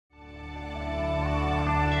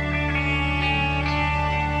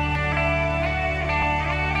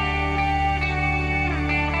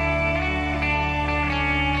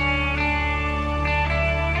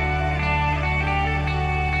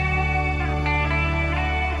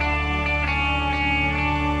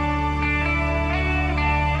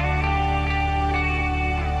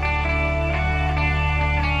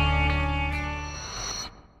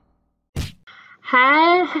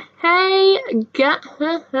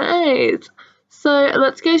guys. So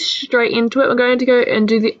let's go straight into it. We're going to go and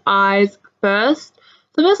do the eyes first.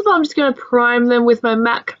 So first of all, I'm just going to prime them with my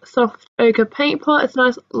MAC Soft Ochre Paint Pot. It's a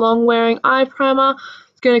nice long-wearing eye primer.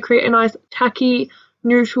 It's going to create a nice tacky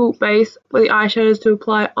neutral base for the eyeshadows to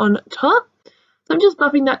apply on top. So I'm just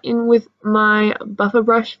buffing that in with my buffer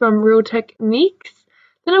brush from Real Techniques.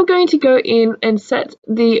 Then I'm going to go in and set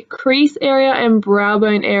the crease area and brow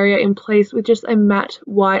bone area in place with just a matte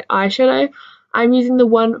white eyeshadow. I'm using the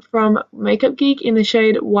one from Makeup Geek in the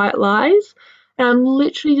shade White Lies. And I'm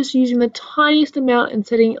literally just using the tiniest amount and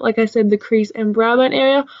setting, like I said, the crease and brow bone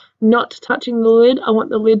area, not touching the lid. I want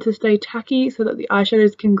the lid to stay tacky so that the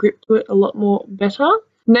eyeshadows can grip to it a lot more better.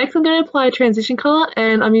 Next, I'm going to apply a transition color,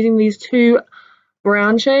 and I'm using these two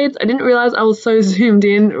brown shades. I didn't realize I was so zoomed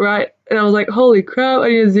in, right? And I was like, holy crap, I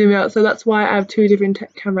need to zoom out. So that's why I have two different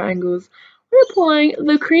camera angles. We're applying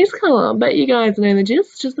the crease color, but you guys know the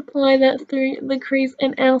gist. Just apply that through the crease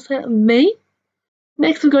and outside of me.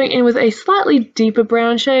 Next, we're going in with a slightly deeper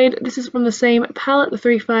brown shade. This is from the same palette, the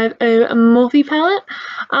 350 Morphe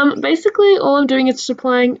palette. Basically, all I'm doing is just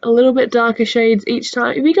applying a little bit darker shades each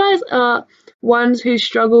time. If you guys are ones who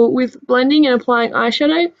struggle with blending and applying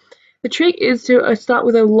eyeshadow, the trick is to start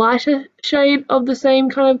with a lighter shade of the same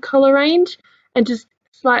kind of color range and just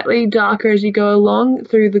slightly darker as you go along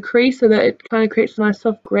through the crease so that it kind of creates a nice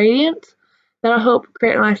soft gradient. That'll help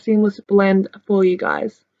create a nice seamless blend for you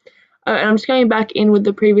guys. And I'm just going back in with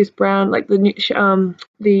the previous brown, like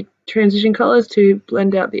the transition colors, to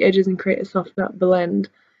blend out the edges and create a softer blend.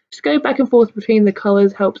 Just go back and forth between the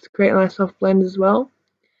colors helps create a nice soft blend as well.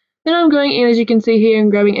 Then I'm going in, as you can see here, and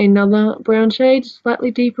grabbing another brown shade, slightly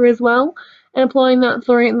deeper as well, and applying that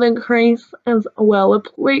through the crease as well.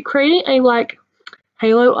 We're creating a like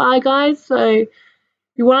halo eye, guys, so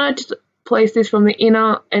you want to just place this from the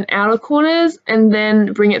inner and outer corners and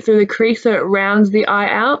then bring it through the crease so it rounds the eye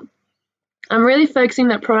out. I'm really focusing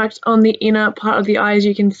that product on the inner part of the eye, as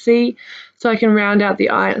you can see, so I can round out the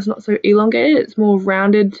eye. It's not so elongated, it's more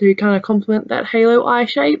rounded to kind of complement that halo eye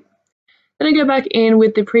shape. Then I go back in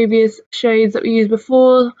with the previous shades that we used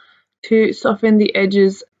before to soften the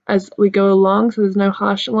edges as we go along so there's no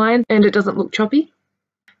harsh line and it doesn't look choppy.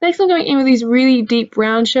 Next, I'm going in with these really deep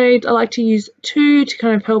brown shades. I like to use two to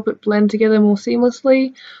kind of help it blend together more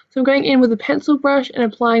seamlessly. So I'm going in with a pencil brush and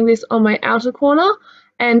applying this on my outer corner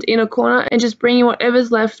and inner corner and just bringing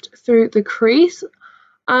whatever's left through the crease.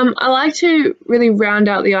 I like to really round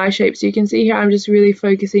out the eye shape, so you can see here I'm just really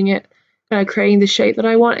focusing it, creating the shape that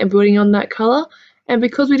I want and building on that color. And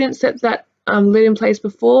because we didn't set that lid in place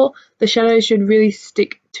before, the shadows should really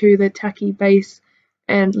stick to the tacky base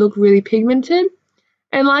and look really pigmented.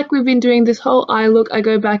 And like we've been doing this whole eye look, I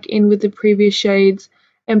go back in with the previous shades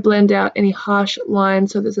and blend out any harsh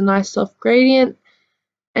lines so there's a nice soft gradient.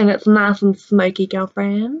 And it's nice and smoky,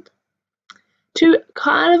 girlfriend. To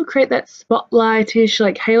kind of create that spotlightish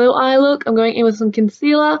like halo eye look, I'm going in with some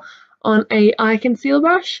concealer on a eye concealer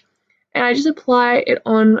brush, and I just apply it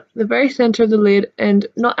on the very center of the lid and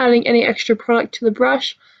not adding any extra product to the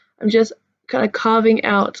brush. I'm just kind of carving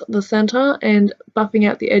out the center and buffing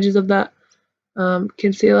out the edges of that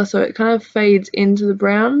concealer so it kind of fades into the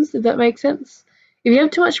browns, if that makes sense. If you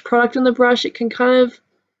have too much product on the brush, it can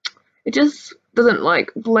it just doesn't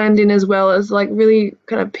like blend in as well as like really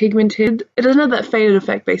kind of pigmented. It doesn't have that faded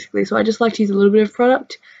effect basically, so I just like to use a little bit of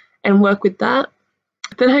product and work with that.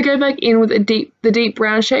 Then I go back in with the deep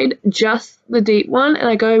brown shade, just the deep one, and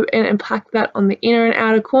I go in and pack that on the inner and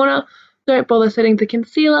outer corner. Don't bother setting the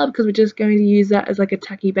concealer because we're just going to use that as like a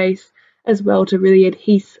tacky base as well to really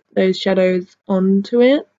adhere those shadows onto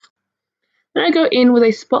it. Then I go in with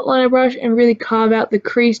a spot liner brush and really carve out the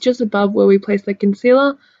crease just above where we place the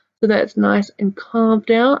concealer, so that it's nice and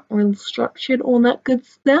carved out, and structured, all that good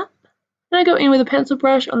stuff. Then I go in with a pencil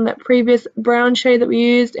brush on that previous brown shade that we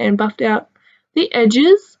used and buffed out the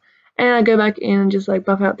edges. And I go back in and just like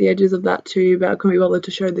buff out the edges of that too, but I couldn't be bothered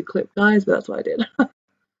to show the clip, guys, but that's what I did.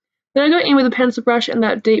 Then I go in with a pencil brush and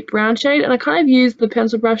that deep brown shade, and I kind of use the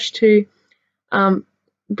pencil brush to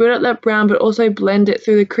build up that brown but also blend it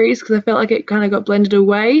through the crease because I felt like it kind of got blended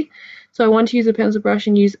away. So I want to use a pencil brush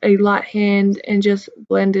and use a light hand and just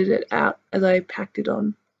blended it out as I packed it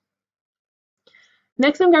on.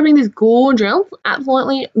 Next, I'm grabbing this gorgeous,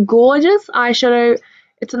 absolutely gorgeous eyeshadow.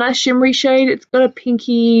 It's a nice shimmery shade. It's got a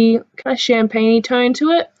pinky, kind of champagne-y tone to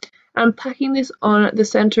it. I'm packing this on the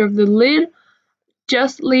center of the lid,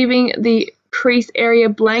 just leaving the crease area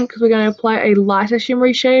blank because we're going to apply a lighter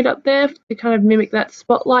shimmery shade up there to kind of mimic that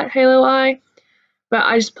spotlight halo eye. But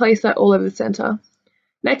I just place that all over the center.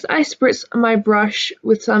 Next, I spritz my brush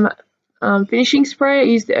with some finishing spray. I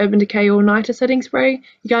used the Urban Decay All Nighter setting spray.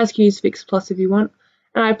 You guys can use Fix Plus if you want.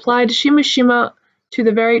 And I applied Shimmer Shimmer to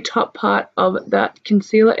the very top part of that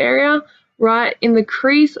concealer area, right in the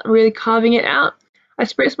crease. I'm really carving it out. I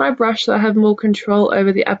spritz my brush so I have more control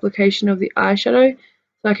over the application of the eyeshadow,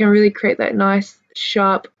 so I can really create that nice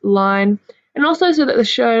sharp line, and also so that the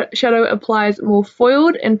shadow applies more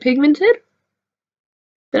foiled and pigmented.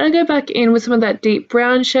 Then I go back in with some of that deep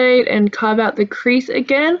brown shade and carve out the crease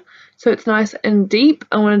again, so it's nice and deep.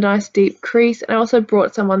 I want a nice deep crease, and I also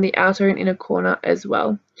brought some on the outer and inner corner as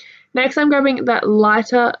well. Next I'm grabbing that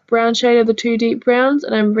lighter brown shade of the two deep browns,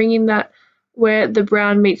 and I'm bringing that where the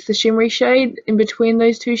brown meets the shimmery shade in between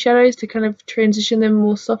those two shadows to kind of transition them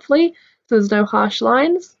more softly so there's no harsh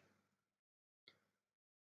lines.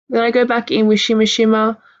 Then I go back in with Shimmer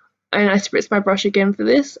Shimmer, and I spritz my brush again for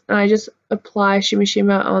this, and I just apply Shimmer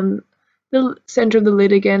Shimmer on the center of the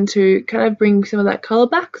lid again to kind of bring some of that color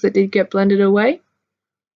back because it did get blended away.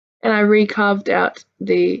 And I re-carved out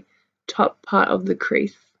the top part of the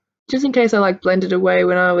crease, just in case I like blended away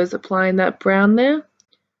when I was applying that brown there.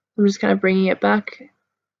 I'm just kind of bringing it back.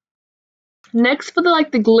 Next, for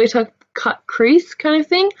the glitter cut crease kind of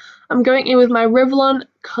thing, I'm going in with my Revlon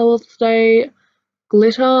Color Stay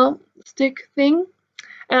glitter stick thing,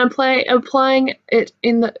 and I'm applying it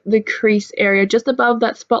in the crease area just above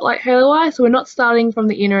that spotlight halo eye. So we're not starting from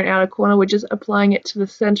the inner and outer corner, we're just applying it to the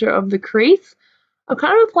center of the crease. I'm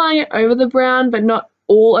kind of applying it over the brown, but not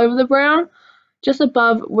all over the brown, just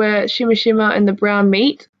above where Shimmer Shimmer and the brown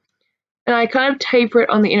meet. And I kind of taper it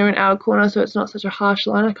on the inner and outer corner so it's not such a harsh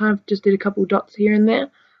line. I kind of just did a couple dots here and there.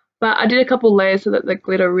 But I did a couple layers so that the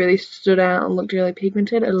glitter really stood out and looked really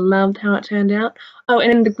pigmented. I loved how it turned out. Oh,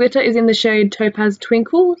 and then the glitter is in the shade Topaz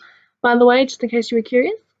Twinkle, by the way, just in case you were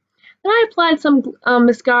curious. Then I applied some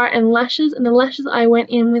mascara and lashes, and the lashes I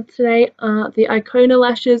went in with today are the Icona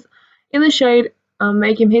lashes in the shade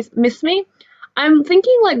Make Him Miss Me. I'm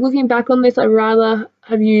thinking, looking back on this, I'd rather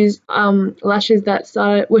have used lashes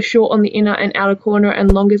that were short on the inner and outer corner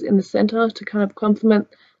and longest in the center to kind of complement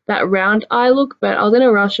that round eye look, but I was in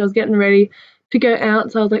a rush. I was getting ready to go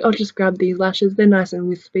out, so I was like, I'll just grab these lashes. They're nice and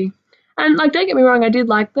wispy. And don't get me wrong, I did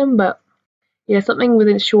like them, but yeah, something with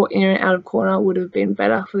a short inner and outer corner would have been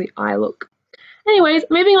better for the eye look. Anyways,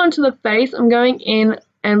 moving on to the face, I'm going in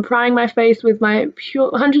and priming my face with my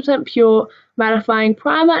 100% pure mattifying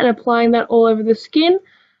primer and applying that all over the skin.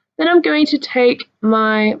 Then I'm going to take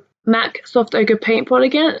my MAC Soft Ochre Paint Pot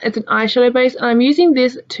again. It's an eyeshadow base, and I'm using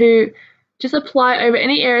this to just apply over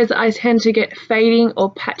any areas that I tend to get fading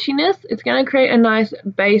or patchiness. It's going to create a nice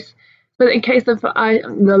base, but in case the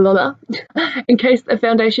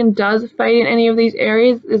foundation does fade in any of these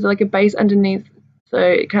areas, there's like a base underneath, so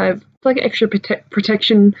it's like an extra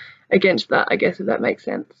protection against that, I guess, if that makes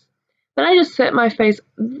sense. Then I just set my face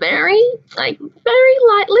very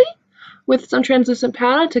lightly with some translucent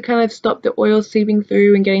powder to kind of stop the oil seeping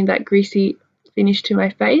through and getting that greasy finish to my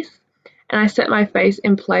face. And I set my face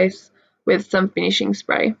in place with some finishing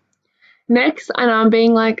spray. Next, I know I'm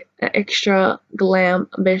being an extra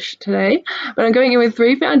glam-ish today, but I'm going in with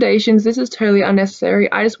 3 foundations. This is totally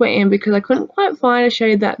unnecessary. I just went in because I couldn't quite find a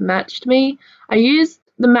shade that matched me. I used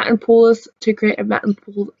the matte and poreless to create a matte and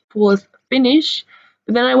poreless finish,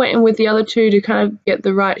 but then I went in with the other 2 to kind of get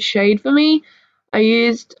the right shade for me. I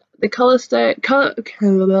used the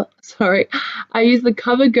I used the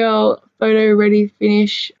CoverGirl Photo Ready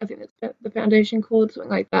Finish, I think that's the foundation called,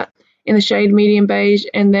 something like that, in the shade Medium Beige,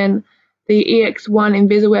 and then the EX1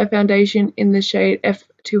 Invisiwear foundation in the shade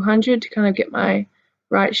F200 to kind of get my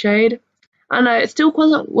right shade. I know it still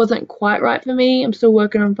wasn't quite right for me. I'm still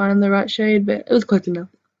working on finding the right shade, but it was close enough.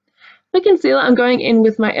 For concealer, I'm going in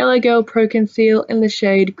with my LA Girl Pro Conceal in the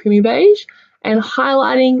shade Creamy Beige and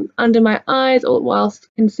highlighting under my eyes whilst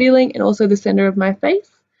concealing, and also the center of my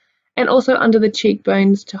face, and also under the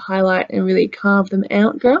cheekbones to highlight and really carve them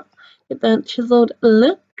out, girl. Get that chiseled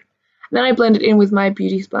look. Then I blend it in with my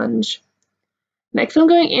beauty sponge. Next, I'm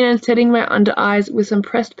going in and setting my under eyes with some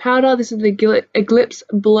pressed powder. This is the Eclipse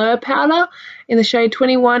Blur powder in the shade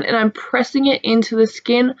 21, and I'm pressing it into the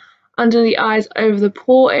skin under the eyes, over the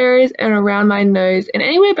pore areas, and around my nose, and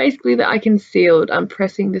anywhere basically that I concealed. I'm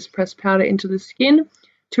pressing this pressed powder into the skin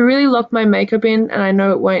to really lock my makeup in, and I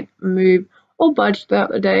know it won't move or budge throughout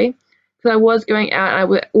the day because I was going out and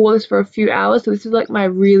I wore this for a few hours, so this is my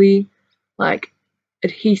really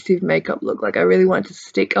adhesive makeup look. I really want it to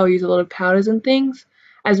stick. I'll use a lot of powders and things.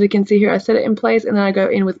 As we can see here, I set it in place, and then I go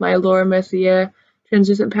in with my Laura Mercier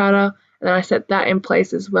translucent powder, and then I set that in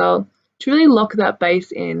place as well to really lock that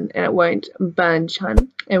base in, and it won't budge,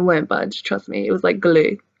 hun. It won't budge, trust me. It was like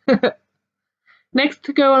glue. Next,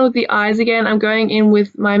 to go on with the eyes again, I'm going in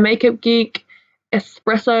with my Makeup Geek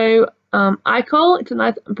Espresso eye kohl. It's a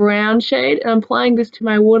nice brown shade, and I'm applying this to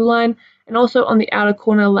my waterline and also on the outer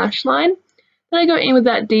corner lash line. Then I go in with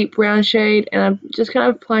that deep brown shade, and I'm just kind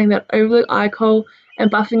of applying that over the eye kohl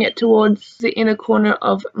and buffing it towards the inner corner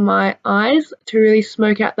of my eyes to really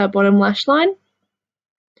smoke out that bottom lash line.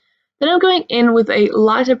 Then I'm going in with a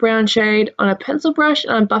lighter brown shade on a pencil brush,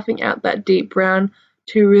 and I'm buffing out that deep brown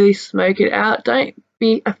to really smoke it out. Don't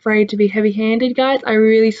be afraid to be heavy-handed, guys. I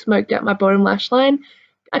really smoked out my bottom lash line.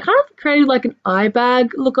 I kind of created like an eye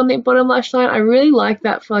bag look on the bottom lash line. I really like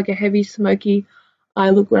that for like a heavy smoky eye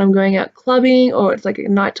look when I'm going out clubbing, or it's like a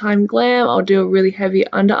nighttime glam. I'll do a really heavy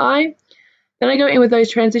under eye. Then I go in with those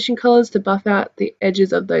transition colors to buff out the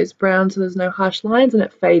edges of those browns so there's no harsh lines and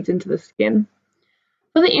it fades into the skin.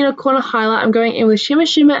 For the inner corner highlight, I'm going in with Shimmer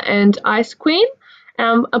Shimmer and Ice Queen. And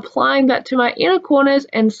I'm applying that to my inner corners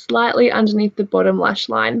and slightly underneath the bottom lash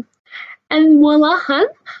line. And voila, hun,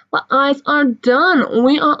 my eyes are done.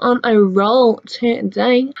 We are on a roll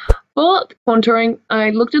today. For contouring,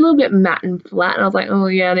 I looked a little bit matte and flat, and I was like, oh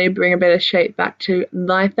yeah, I need to bring a bit of shape back to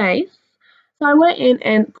my face. So I went in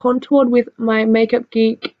and contoured with my Makeup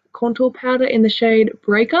Geek contour powder in the shade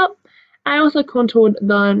Breakup. I also contoured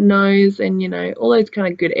the nose and, you know, all those kind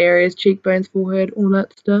of good areas, cheekbones, forehead, all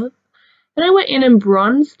that stuff. Then I went in and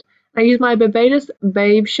bronzed. I used my Barbados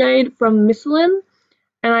Babe shade from Michelin,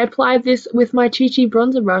 and I applied this with my Chi Chi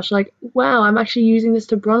bronzer brush. Like, wow, I'm actually using this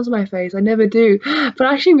to bronze my face. I never do. But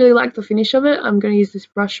I actually really like the finish of it. I'm going to use this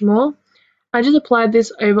brush more. I just applied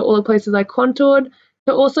this over all the places I contoured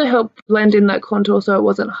to also help blend in that contour so it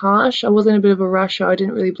wasn't harsh. I was in a bit of a rush, so I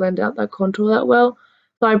didn't really blend out that contour that well.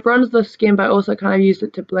 So I bronzed the skin, but I also kind of used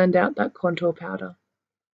it to blend out that contour powder.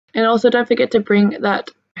 And also don't forget to bring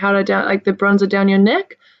that powder down, like the bronzer down your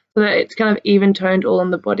neck, so that it's kind of even toned all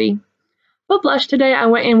on the body. For blush today, I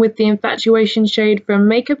went in with the Infatuation shade from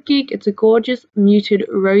Makeup Geek. It's a gorgeous muted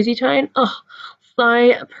rosy tone. Oh,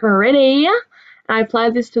 so pretty. And I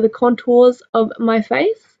applied this to the contours of my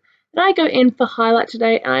face. Then I go in for highlight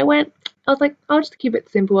today, and I was like, I'll just keep it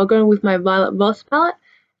simple. I'll go in with my Violet Voss palette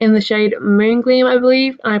in the shade Moon Gleam, I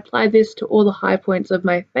believe, and I applied this to all the high points of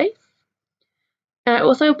my face. And I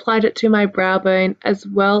also applied it to my brow bone as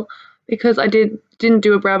well, because I didn't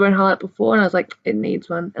do a brow bone highlight before, and I was like, it needs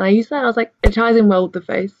one. And I used that, and I was like, it ties in well with the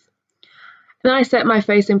face. And then I set my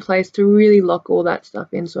face in place to really lock all that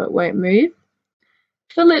stuff in so it won't move.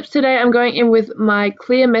 For lips today, I'm going in with my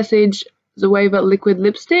Clear Message Zoeva liquid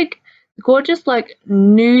lipstick. Gorgeous like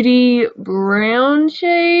nudie brown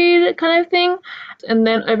shade kind of thing. And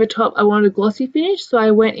then over top I wanted a glossy finish, so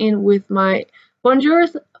I went in with my Bonjour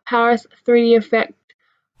Paris 3D Effect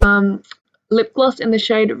lip gloss in the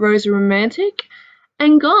shade Rose Romantic.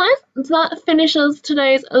 And guys, that finishes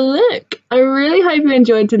today's look. I really hope you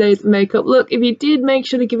enjoyed today's makeup look. If you did, make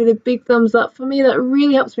sure to give it a big thumbs up for me. That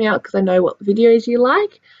really helps me out because I know what videos you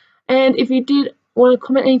like. And if you did want to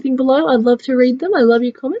comment anything below, I'd love to read them. I love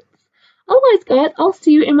your comments. Otherwise, guys, I'll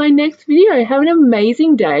see you in my next video. Have an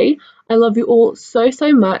amazing day. I love you all so,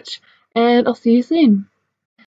 so much. And I'll see you soon.